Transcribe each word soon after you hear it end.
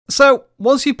So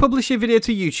once you publish your video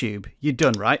to YouTube, you're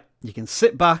done, right? You can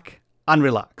sit back and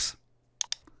relax.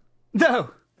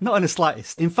 No, not in the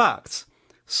slightest. In fact,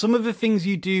 some of the things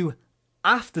you do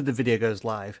after the video goes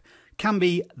live can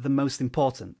be the most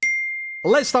important.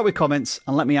 Let's start with comments,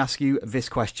 and let me ask you this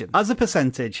question. As a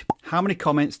percentage, how many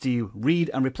comments do you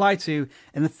read and reply to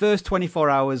in the first 24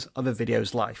 hours of a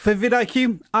video's life? For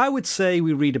vidIQ, I would say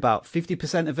we read about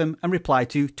 50% of them and reply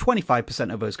to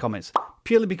 25% of those comments,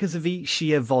 purely because of the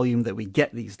sheer volume that we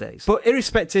get these days. But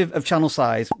irrespective of channel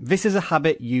size, this is a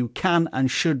habit you can and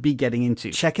should be getting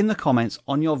into, checking the comments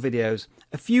on your videos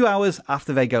a few hours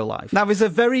after they go live. Now, there's a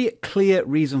very clear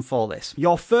reason for this.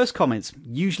 Your first comments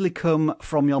usually come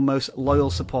from your most loyal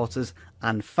supporters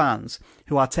and fans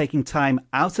who are taking time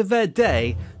out of their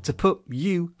day to put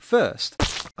you first.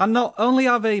 And not only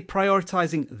are they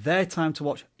prioritizing their time to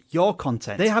watch your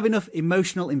content, they have enough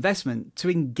emotional investment to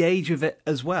engage with it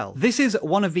as well. This is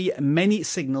one of the many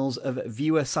signals of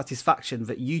viewer satisfaction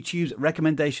that YouTube's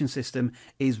recommendation system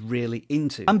is really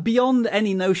into. And beyond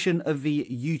any notion of the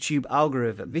YouTube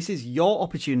algorithm, this is your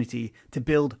opportunity to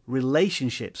build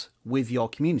relationships with your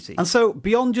community. And so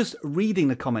beyond just reading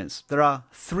the comments, there are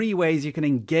 3 ways you can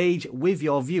engage with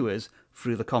your viewers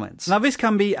through the comments. Now, this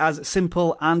can be as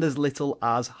simple and as little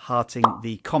as hearting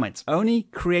the comments. Only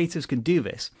creators can do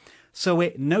this, so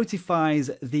it notifies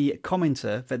the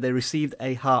commenter that they received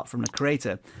a heart from the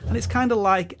creator, and it's kind of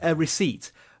like a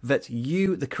receipt that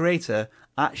you, the creator,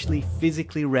 actually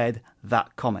physically read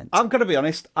that comment. I'm gonna be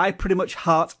honest, I pretty much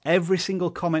heart every single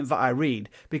comment that I read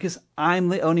because I'm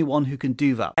the only one who can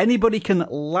do that. Anybody can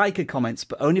like a comment,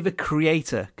 but only the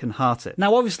creator can heart it.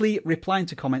 Now, obviously, replying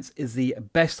to comments is the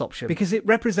best option because it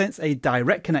represents a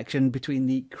direct connection between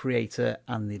the creator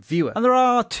and the viewer. And there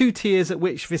are 2 tiers at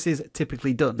which this is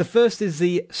typically done. The first is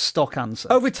the stock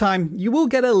answer. Over time, you will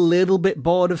get a little bit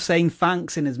bored of saying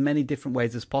thanks in as many different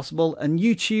ways as possible, and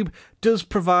YouTube does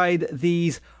provide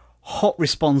these hot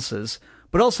responses,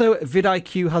 but also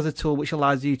vidIQ has a tool which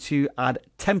allows you to add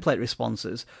template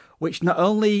responses, which not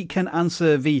only can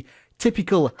answer the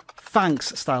typical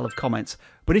thanks style of comments,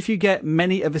 but if you get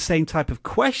many of the same type of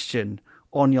question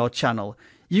on your channel,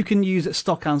 you can use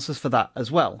stock answers for that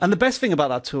as well. And the best thing about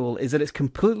that tool is that it's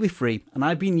completely free, and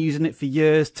I've been using it for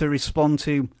years to respond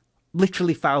to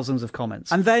literally thousands of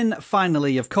comments. And then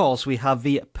finally, of course, we have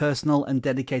the personal and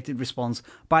dedicated response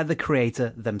by the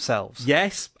creator themselves.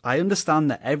 Yes, I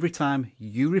understand that every time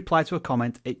you reply to a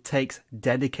comment, it takes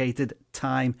dedicated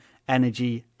time,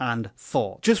 energy, and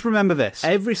thought. Just remember this,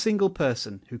 every single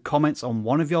person who comments on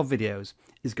one of your videos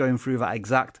is going through that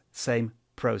exact same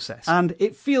process. And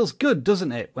it feels good,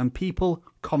 doesn't it, when people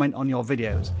comment on your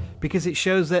videos, because it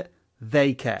shows that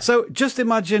they care. So just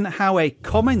imagine how a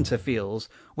commenter feels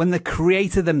when the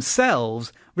creator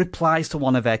themselves replies to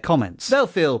one of their comments. They'll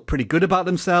feel pretty good about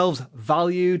themselves,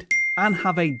 valued, and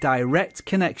have a direct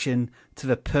connection to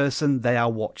the person they are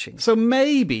watching. So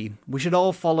maybe we should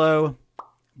all follow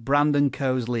Brandon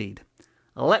Coe's lead.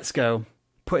 Let's go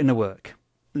put in the work.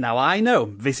 Now, I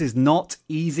know this is not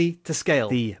easy to scale.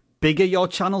 The bigger your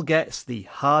channel gets, the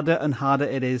harder and harder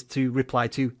it is to reply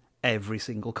to every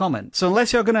single comment. So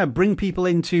unless you're going to bring people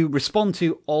in to respond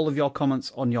to all of your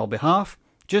comments on your behalf,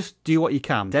 just do what you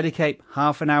can. Dedicate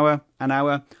half an hour,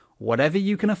 whatever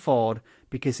you can afford,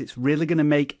 because it's really going to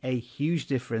make a huge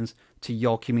difference to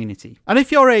your community. And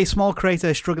if you're a small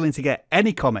creator struggling to get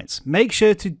any comments, make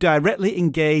sure to directly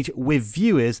engage with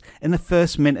viewers in the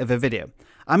first minute of a video.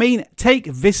 I mean, take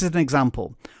this as an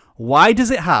example. Why does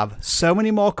it have so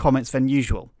many more comments than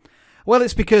usual? Well,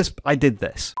 it's because I did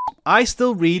this. I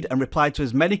still read and reply to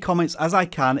as many comments as I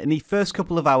can in the first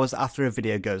couple of hours after a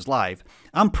video goes live.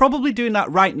 I'm probably doing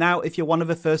that right now if you're one of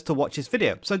the first to watch this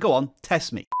video, so go on,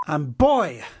 test me. And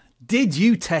boy, did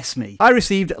you test me. I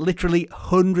received literally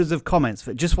hundreds of comments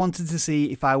that just wanted to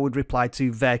see if I would reply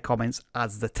to their comments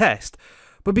as the test.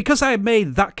 But because I had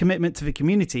made that commitment to the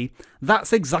community,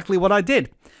 that's exactly what I did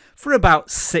for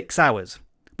about 6 hours.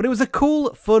 But it was a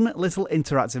cool, fun little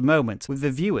interactive moment with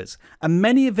the viewers, and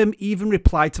many of them even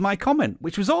replied to my comment,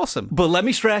 which was awesome. But let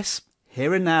me stress,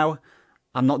 here and now,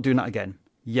 I'm not doing that again.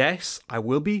 Yes, I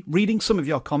will be reading some of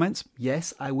your comments.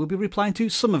 Yes, I will be replying to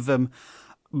some of them,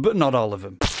 but not all of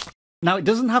them. Now, it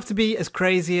doesn't have to be as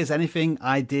crazy as anything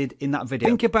I did in that video.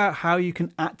 Think about how you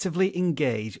can actively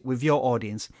engage with your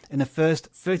audience in the first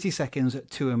 30 seconds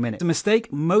to a minute. The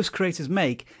mistake most creators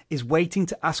make is waiting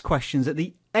to ask questions at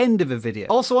the end of a video.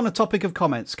 Also, on the topic of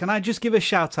comments, can I just give a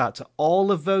shout out to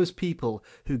all of those people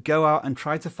who go out and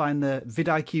try to find the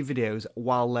vidIQ videos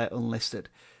while they're unlisted?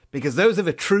 Because those are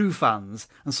the true fans,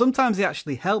 and sometimes they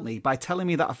actually help me by telling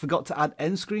me that I forgot to add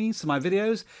end screens to my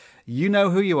videos. You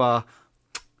know who you are.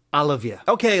 I love you.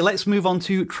 Okay, let's move on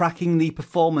to tracking the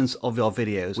performance of your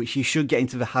videos, which you should get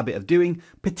into the habit of doing,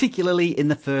 particularly in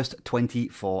the first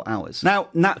 24 hours. Now,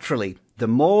 naturally, the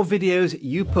more videos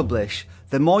you publish,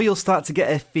 the more you'll start to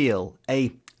get a feel,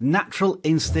 a natural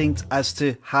instinct as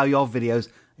to how your videos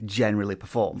generally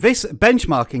perform. This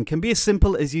benchmarking can be as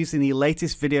simple as using the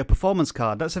latest video performance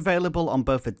card that's available on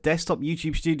both the desktop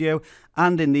YouTube Studio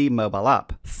and in the mobile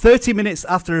app. 30 minutes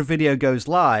after a video goes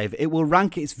live, it will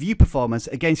rank its view performance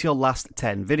against your last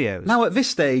 10 videos. Now at this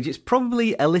stage, it's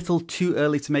probably a little too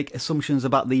early to make assumptions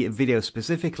about the video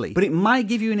specifically, but it might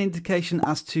give you an indication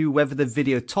as to whether the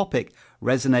video topic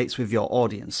resonates with your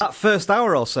audience. That first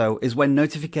hour or so is when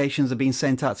notifications are being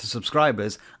sent out to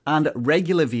subscribers and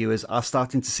regular viewers are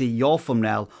starting to see your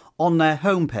thumbnail on their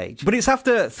homepage. But it's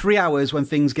after 3 hours when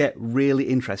things get really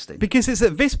interesting, because it's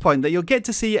at this point that you'll get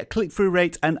to see click-through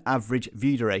rate and average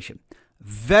view duration.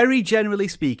 Very generally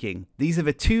speaking, these are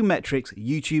the two metrics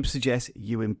YouTube suggests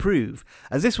you improve,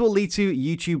 as this will lead to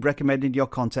YouTube recommending your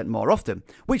content more often,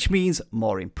 which means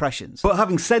more impressions. But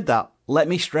having said that, let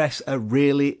me stress a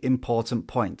really important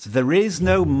point. There is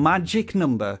no magic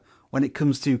number when it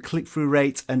comes to click-through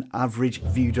rate and average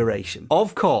view duration.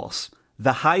 Of course,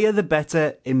 the higher the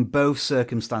better in both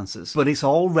circumstances, but it's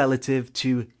all relative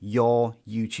to your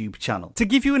YouTube channel. To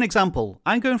give you an example,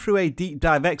 I'm going through a deep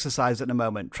dive exercise at the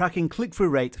moment, tracking click-through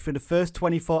rate for the first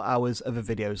 24 hours of a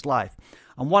video's life.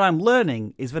 And what I'm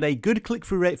learning is that a good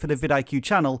click-through rate for the vidIQ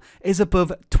channel is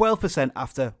above 12%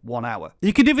 after 1 hour.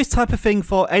 You can do this type of thing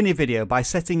for any video by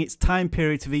setting its time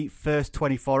period to the first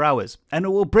 24 hours, and it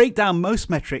will break down most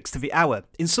metrics to the hour,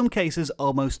 in some cases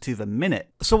almost to the minute.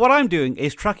 So what I'm doing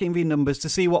is tracking the numbers to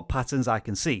see what patterns I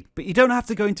can see, but you don't have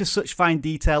to go into such fine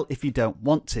detail if you don't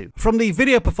want to. From the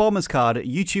video performance card,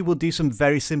 YouTube will do some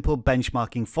very simple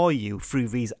benchmarking for you through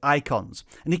these icons,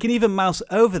 and you can even mouse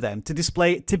over them to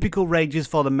display typical ranges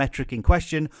for the metric in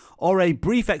question, or a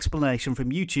brief explanation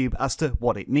from YouTube as to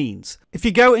what it means. If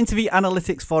you go into the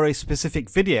analytics for a specific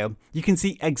video, you can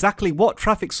see exactly what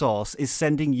traffic source is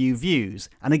sending you views,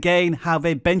 and again how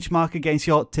they benchmark against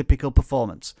your typical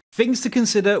performance. Things to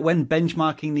consider when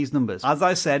benchmarking these numbers. As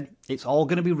I said, it's all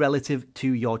going to be relative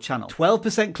to your channel.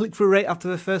 12% click-through rate after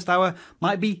the first hour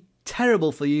might be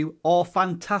terrible for you or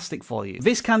fantastic for you.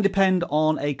 This can depend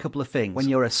on a couple of things. When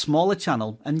you're a smaller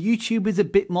channel and YouTube is a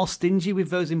bit more stingy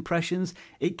with those impressions,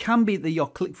 it can be that your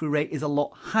click-through rate is a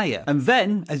lot higher. And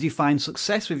then, as you find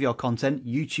success with your content,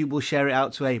 YouTube will share it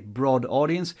out to a broad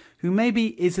audience who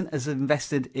maybe isn't as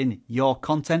invested in your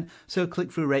content, so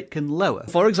click-through rate can lower.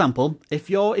 For example, if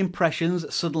your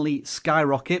impressions suddenly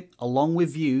skyrocket along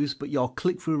with views, but your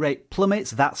click-through rate plummets,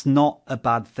 that's not a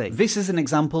bad thing. This is an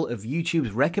example of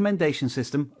YouTube's recommendation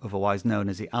system, otherwise known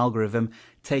as the algorithm,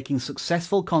 taking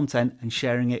successful content and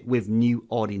sharing it with new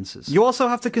audiences. You also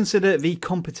have to consider the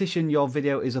competition your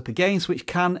video is up against, which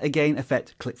can again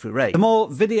affect click-through rate. The more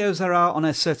videos there are on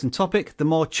a certain topic, the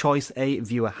more choice a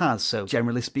viewer has. So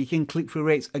generally speaking, click-through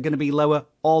rates are going to be lower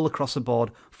all across the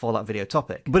board for that video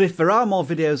topic. But if there are more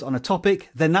videos on a topic,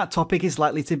 then that topic is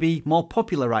likely to be more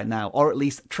popular right now, or at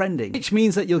least trending, which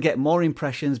means that you'll get more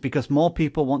impressions because more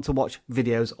people want to watch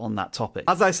videos on that topic.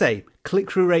 As I say,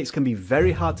 click-through rates can be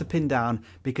very hard to pin down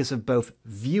because of both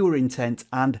viewer intent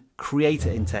and creator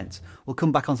intent. We'll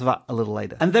come back onto that a little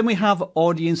later. And then we have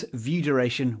audience view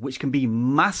duration, which can be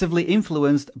massively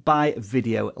influenced by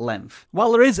video length.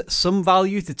 While there is some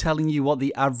value to telling you what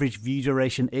the average view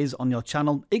duration is on your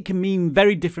channel, it can mean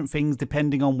very different things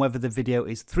depending on whether the video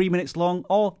is 3 minutes long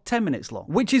or 10 minutes long.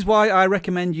 Which is why I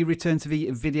recommend you return to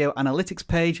the video analytics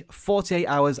page 48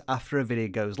 hours after a video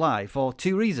goes live, for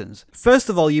 2 reasons. First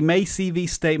of all, you may see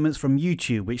these statements from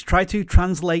YouTube which try to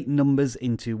translate numbers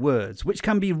into words, which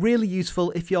can be really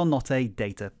useful if you're not a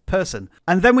data person.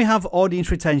 And then we have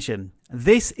audience retention.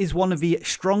 This is one of the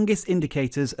strongest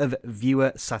indicators of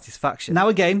viewer satisfaction. Now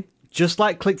again, just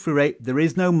like click-through rate, there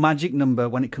is no magic number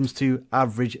when it comes to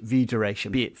average view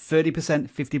duration, be it 30%,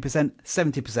 50%,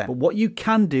 70%. But what you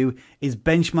can do is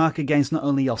benchmark against not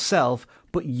only yourself,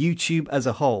 but YouTube as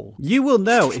a whole. You will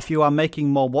know if you are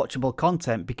making more watchable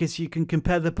content because you can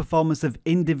compare the performance of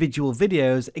individual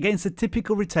videos against the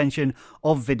typical retention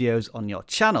of videos on your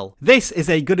channel. This is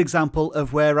a good example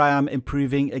of where I am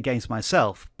improving against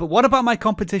myself. But what about my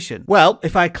competition? Well,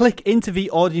 if I click into the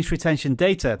audience retention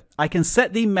data, I can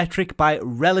set the metric by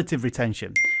relative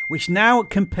retention, which now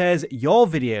compares your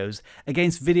videos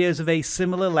against videos of a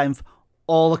similar length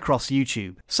all across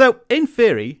YouTube. So in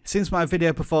theory, since my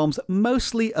video performs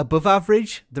mostly above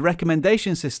average, the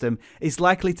recommendation system is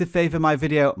likely to favor my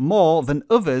video more than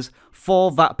others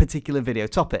for that particular video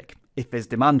topic, if there's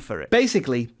demand for it.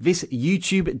 Basically, this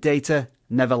YouTube data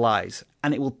never lies,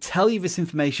 and it will tell you this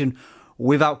information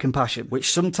without compassion,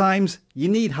 which sometimes you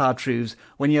need hard truths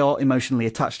when you're emotionally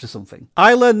attached to something.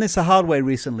 I learned this the hard way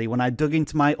recently when I dug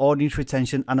into my audience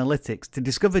retention analytics to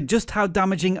discover just how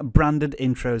damaging branded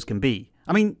intros can be.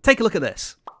 I mean, take a look at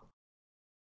this.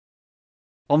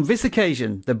 On this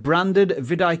occasion, the branded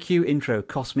vidIQ intro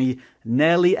cost me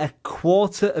nearly a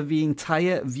quarter of the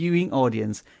entire viewing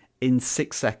audience in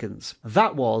 6 seconds.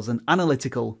 That was an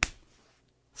analytical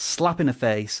slap in the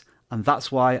face, and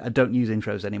that's why I don't use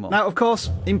intros anymore. Now, of course,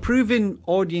 improving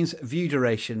audience view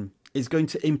duration is going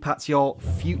to impact your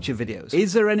future videos.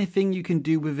 Is there anything you can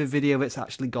do with a video that's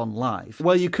actually gone live?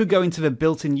 Well, you could go into the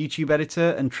built-in YouTube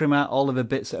editor and trim out all of the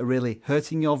bits that are really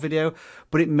hurting your video,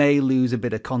 but it may lose a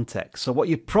bit of context. So what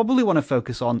you probably want to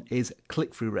focus on is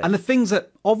click-through rate. And the things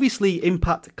that obviously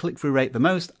impact click-through rate the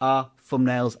most are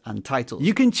thumbnails and titles.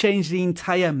 You can change the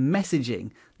entire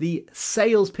messaging, the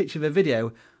sales pitch of a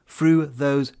video, through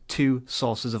those two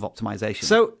sources of optimization.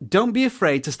 So don't be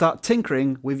afraid to start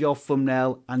tinkering with your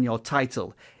thumbnail and your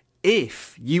title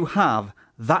if you have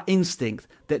that instinct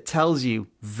that tells you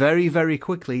very, very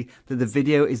quickly that the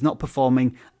video is not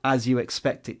performing as you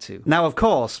expect it to. Now, of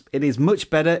course, it is much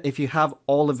better if you have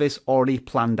all of this already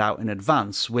planned out in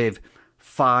advance with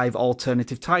 5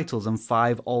 alternative titles and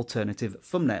 5 alternative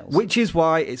thumbnails, which is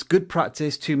why it's good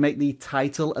practice to make the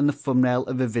title and the thumbnail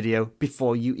of a video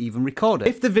before you even record it.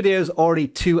 If the video is already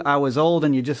 2 hours old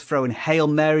and you're just throwing Hail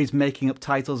Marys making up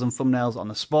titles and thumbnails on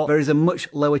the spot, there is a much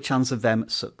lower chance of them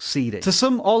succeeding. To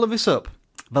sum all of this up,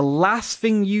 the last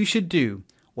thing you should do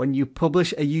when you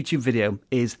publish a YouTube video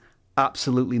is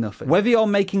absolutely nothing. Whether you're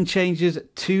making changes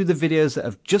to the videos that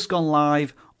have just gone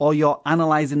live or you're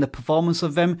analyzing the performance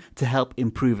of them to help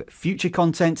improve future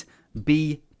content,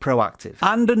 be proactive.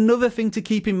 And another thing to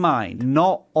keep in mind,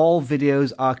 not all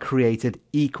videos are created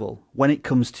equal when it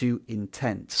comes to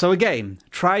intent. So again,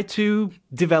 try to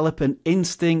develop an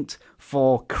instinct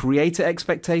for creator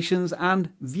expectations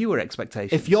and viewer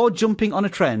expectations. If you're jumping on a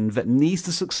trend that needs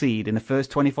to succeed in the first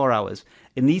 24 hours,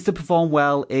 it needs to perform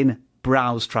well in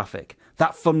browse traffic.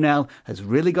 That thumbnail has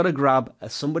really got to grab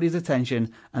somebody's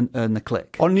attention and earn the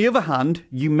click. On the other hand,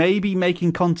 you may be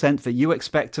making content that you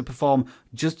expect to perform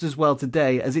just as well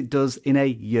today as it does in a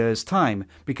year's time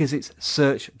because it's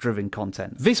search-driven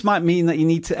content. This might mean that you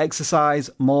need to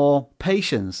exercise more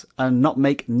patience and not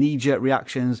make knee-jerk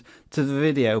reactions to the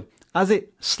video as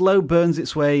it slow burns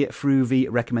its way through the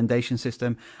recommendation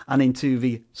system and into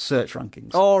the search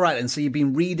rankings. All right, and so you've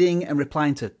been reading and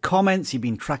replying to comments, you've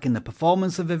been tracking the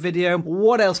performance of the video.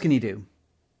 What else can you do?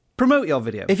 Promote your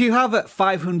video. If you have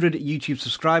 500 YouTube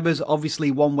subscribers, obviously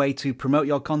one way to promote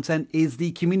your content is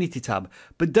the community tab,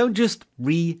 but don't just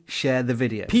re-share the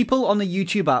video. People on the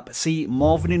YouTube app see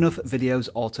more than enough videos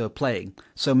auto-playing,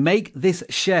 so make this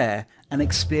share an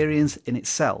experience in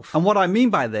itself. And what I mean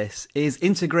by this is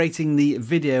integrating the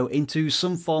video into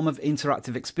some form of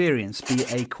interactive experience, be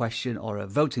it a question or a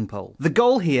voting poll. The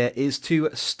goal here is to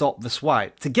stop the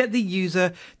swipe, to get the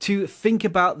user to think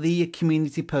about the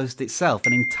community post itself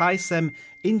and entice them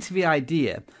into the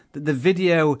idea that the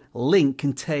video link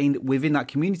contained within that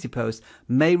community post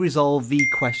may resolve the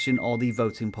question or the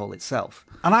voting poll itself.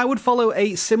 And I would follow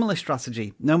a similar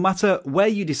strategy no matter where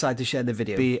you decide to share the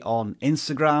video, be it on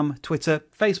Instagram, Twitter,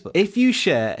 Facebook. If you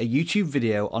share a YouTube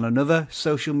video on another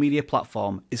social media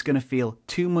platform, it's going to feel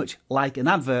too much like an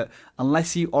advert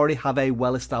unless you already have a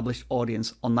well-established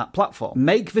audience on that platform.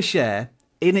 Make the share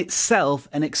in itself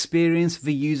an experience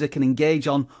the user can engage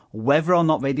on whether or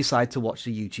not they decide to watch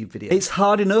the YouTube video. It's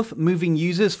hard enough moving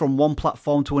users from one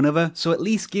platform to another, so at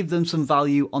least give them some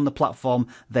value on the platform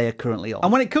they are currently on.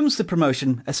 And when it comes to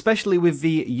promotion, especially with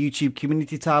the YouTube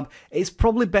community tab, it's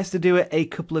probably best to do it a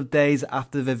couple of days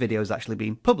after the video has actually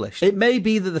been published. It may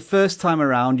be that the first time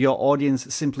around your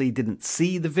audience simply didn't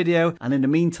see the video, and in the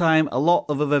meantime a lot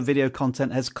of other video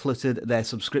content has cluttered their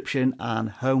subscription and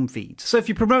home feeds. So if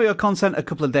you promote your content a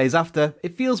couple of days after,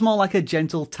 it feels more like a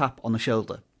gentle tap on the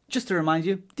shoulder. Just to remind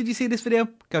you, did you see this video?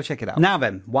 Go check it out. Now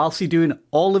then, whilst you're doing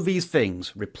all of these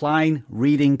things, replying,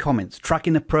 reading comments,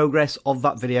 tracking the progress of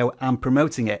that video and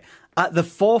promoting it, at the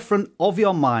forefront of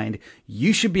your mind,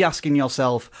 you should be asking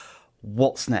yourself,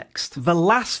 what's next? The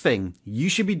last thing you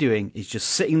should be doing is just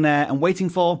sitting there and waiting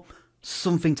for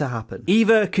something to happen.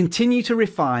 Either continue to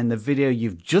refine the video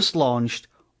you've just launched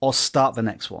or start the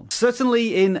next one.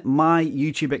 Certainly in my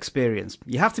YouTube experience,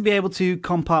 you have to be able to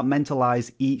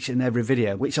compartmentalize each and every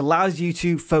video, which allows you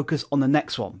to focus on the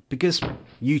next one because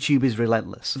YouTube is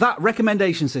relentless. That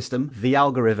recommendation system, the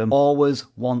algorithm, always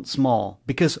wants more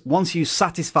because once you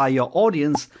satisfy your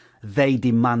audience, they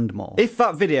demand more. If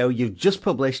that video you've just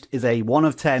published is a 1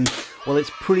 of 10, well,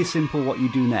 it's pretty simple what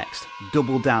you do next.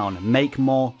 Double down, make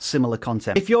more similar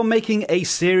content. If you're making a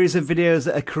series of videos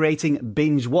that are creating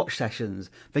binge watch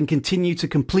sessions, then continue to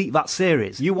complete that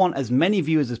series. You want as many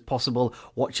viewers as possible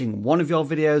watching one of your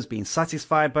videos, being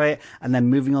satisfied by it, and then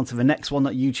moving on to the next one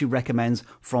that YouTube recommends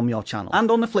from your channel.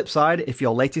 And on the flip side, if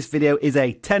your latest video is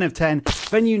a 10 of 10,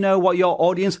 then you know what your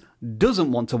audience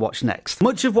doesn't want to watch next.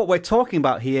 Much of what we're talking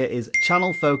about here is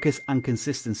channel focus and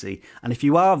consistency. And if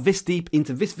you are this deep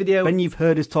into this video, then you've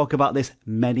heard us talk about this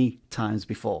many times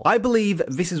before. I believe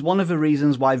this is one of the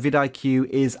reasons why vidIQ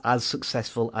is as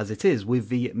successful as it is, with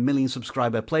the million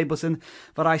subscriber play button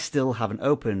that I still haven't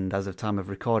opened as of time of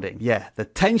recording. Yeah, the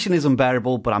tension is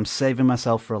unbearable, but I'm saving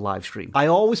myself for a live stream. I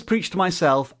always preach to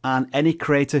myself and any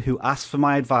creator who asks for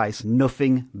my advice,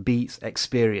 nothing beats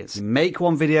experience. You make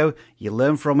one video, you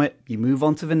learn from it, you move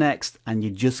on to the next, and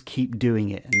you just keep doing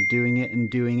it and doing it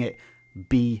and doing it.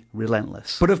 Be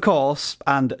relentless. But of course,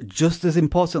 and just as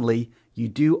importantly, you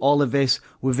do all of this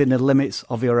within the limits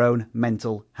of your own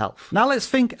mental health. Now let's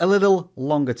think a little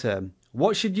longer term.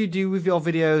 What should you do with your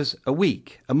videos a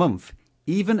week, a month,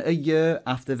 even a year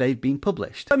after they've been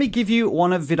published? Let me give you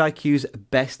one of vidIQ's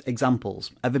best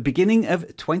examples. At the beginning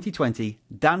of 2020,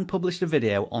 Dan published a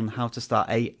video on how to start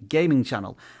a gaming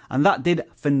channel, and that did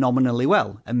phenomenally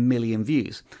well, 1 million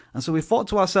views. And so we thought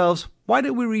to ourselves, why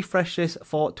don't we refresh this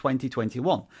for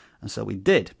 2021? And so we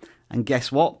did. And guess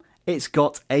what? It's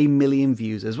got 1 million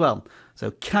views as well. So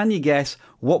can you guess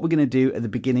what we're going to do at the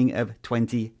beginning of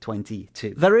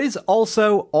 2022? There is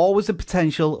also always a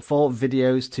potential for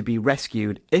videos to be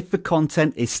rescued if the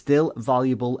content is still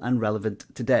valuable and relevant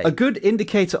today. A good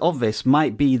indicator of this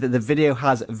might be that the video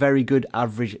has very good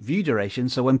average view duration,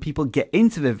 so when people get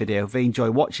into the video, they enjoy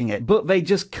watching it, but they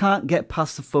just can't get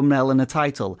past the thumbnail and the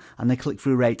title, and the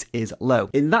click-through rate is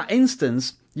low. In that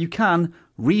instance, you can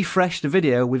refresh the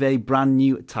video with a brand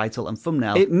new title and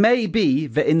thumbnail. It may be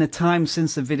that in the time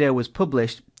since the video was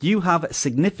published, you have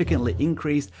significantly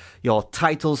increased your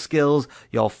title skills,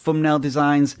 your thumbnail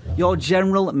designs, your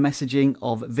general messaging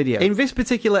of video. In this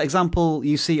particular example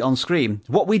you see on screen,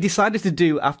 what we decided to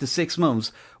do after 6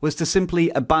 months was to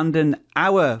simply abandon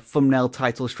our thumbnail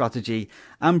title strategy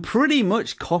and pretty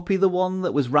much copy the one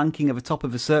that was ranking at the top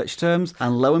of the search terms,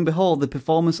 and lo and behold, the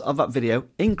performance of that video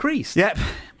increased. Yep,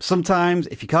 sometimes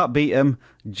if you can't beat them,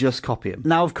 just copy them.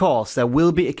 Now, of course, there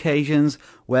will be occasions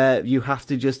where you have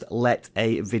to just let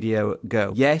a video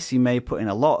go. Yes, you may put in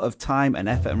a lot of time and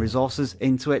effort and resources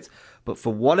into it, but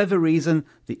for whatever reason,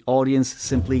 the audience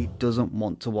simply doesn't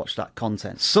want to watch that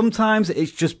content. Sometimes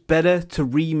it's just better to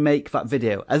remake that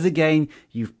video, as again,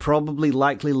 you've probably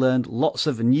likely learned lots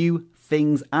of new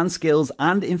things and skills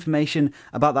and information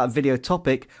about that video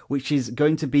topic, which is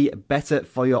going to be better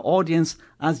for your audience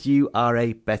as you are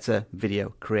a better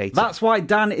video creator. That's why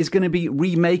Dan is going to be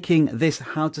remaking this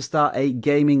How to Start a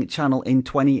Gaming channel in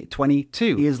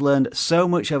 2022. He has learned so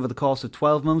much over the course of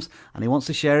 12 months and he wants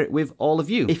to share it with all of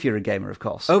you, if you're a gamer, of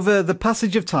course. Over the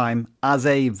passage of time, as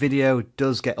a video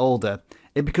does get older,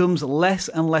 it becomes less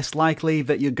and less likely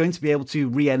that you're going to be able to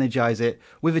re-energize it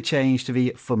with a change to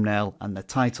the thumbnail and the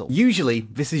title. Usually,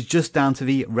 this is just down to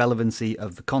the relevancy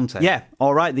of the content. Yeah,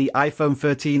 alright, the iPhone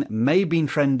 13 may have been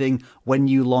trending when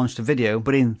you launched a video,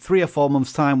 but in 3 or 4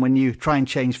 months' time when you try and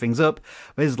change things up,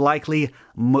 there's likely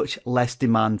much less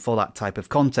demand for that type of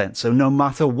content. So no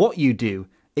matter what you do,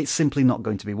 it's simply not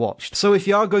going to be watched. So if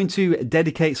you are going to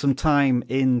dedicate some time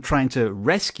in trying to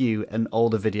rescue an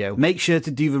older video, make sure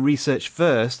to do the research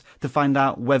first to find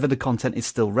out whether the content is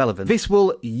still relevant. This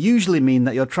will usually mean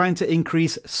that you're trying to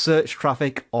increase search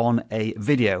traffic on a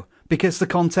video, because the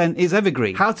content is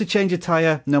evergreen. How to change a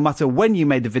tire, no matter when you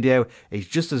made the video, is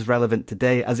just as relevant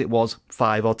today as it was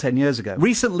 5 or 10 years ago.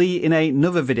 Recently, in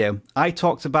another video, I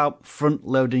talked about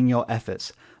front-loading your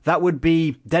efforts. That would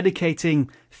be dedicating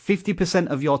 50%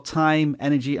 of your time,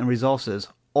 energy, and resources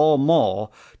or more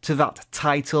to that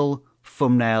title,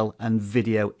 thumbnail, and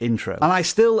video intro. And I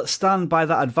still stand by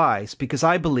that advice because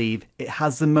I believe it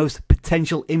has the most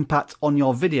potential impact on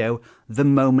your video the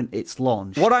moment it's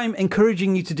launched. What I'm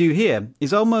encouraging you to do here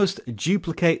is almost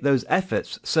duplicate those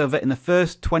efforts so that in the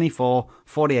first 24,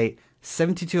 48,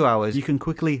 72 hours, you can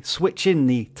quickly switch in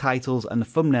the titles and the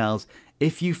thumbnails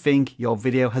if you think your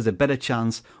video has a better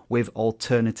chance with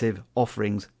alternative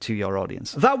offerings to your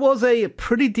audience. That was a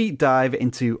pretty deep dive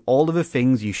into all of the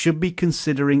things you should be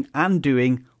considering and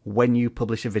doing when you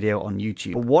publish a video on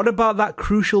YouTube. But what about that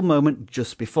crucial moment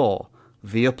just before?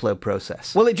 The upload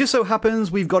process. Well, it just so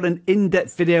happens we've got an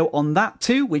in-depth video on that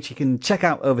too, which you can check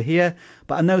out over here.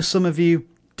 But I know some of you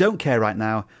don't care right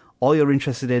now. All you're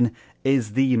interested in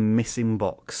is the missing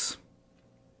box.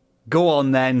 Go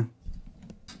on then.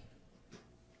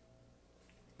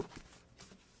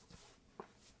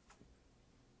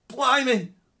 Blimey,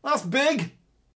 that's big.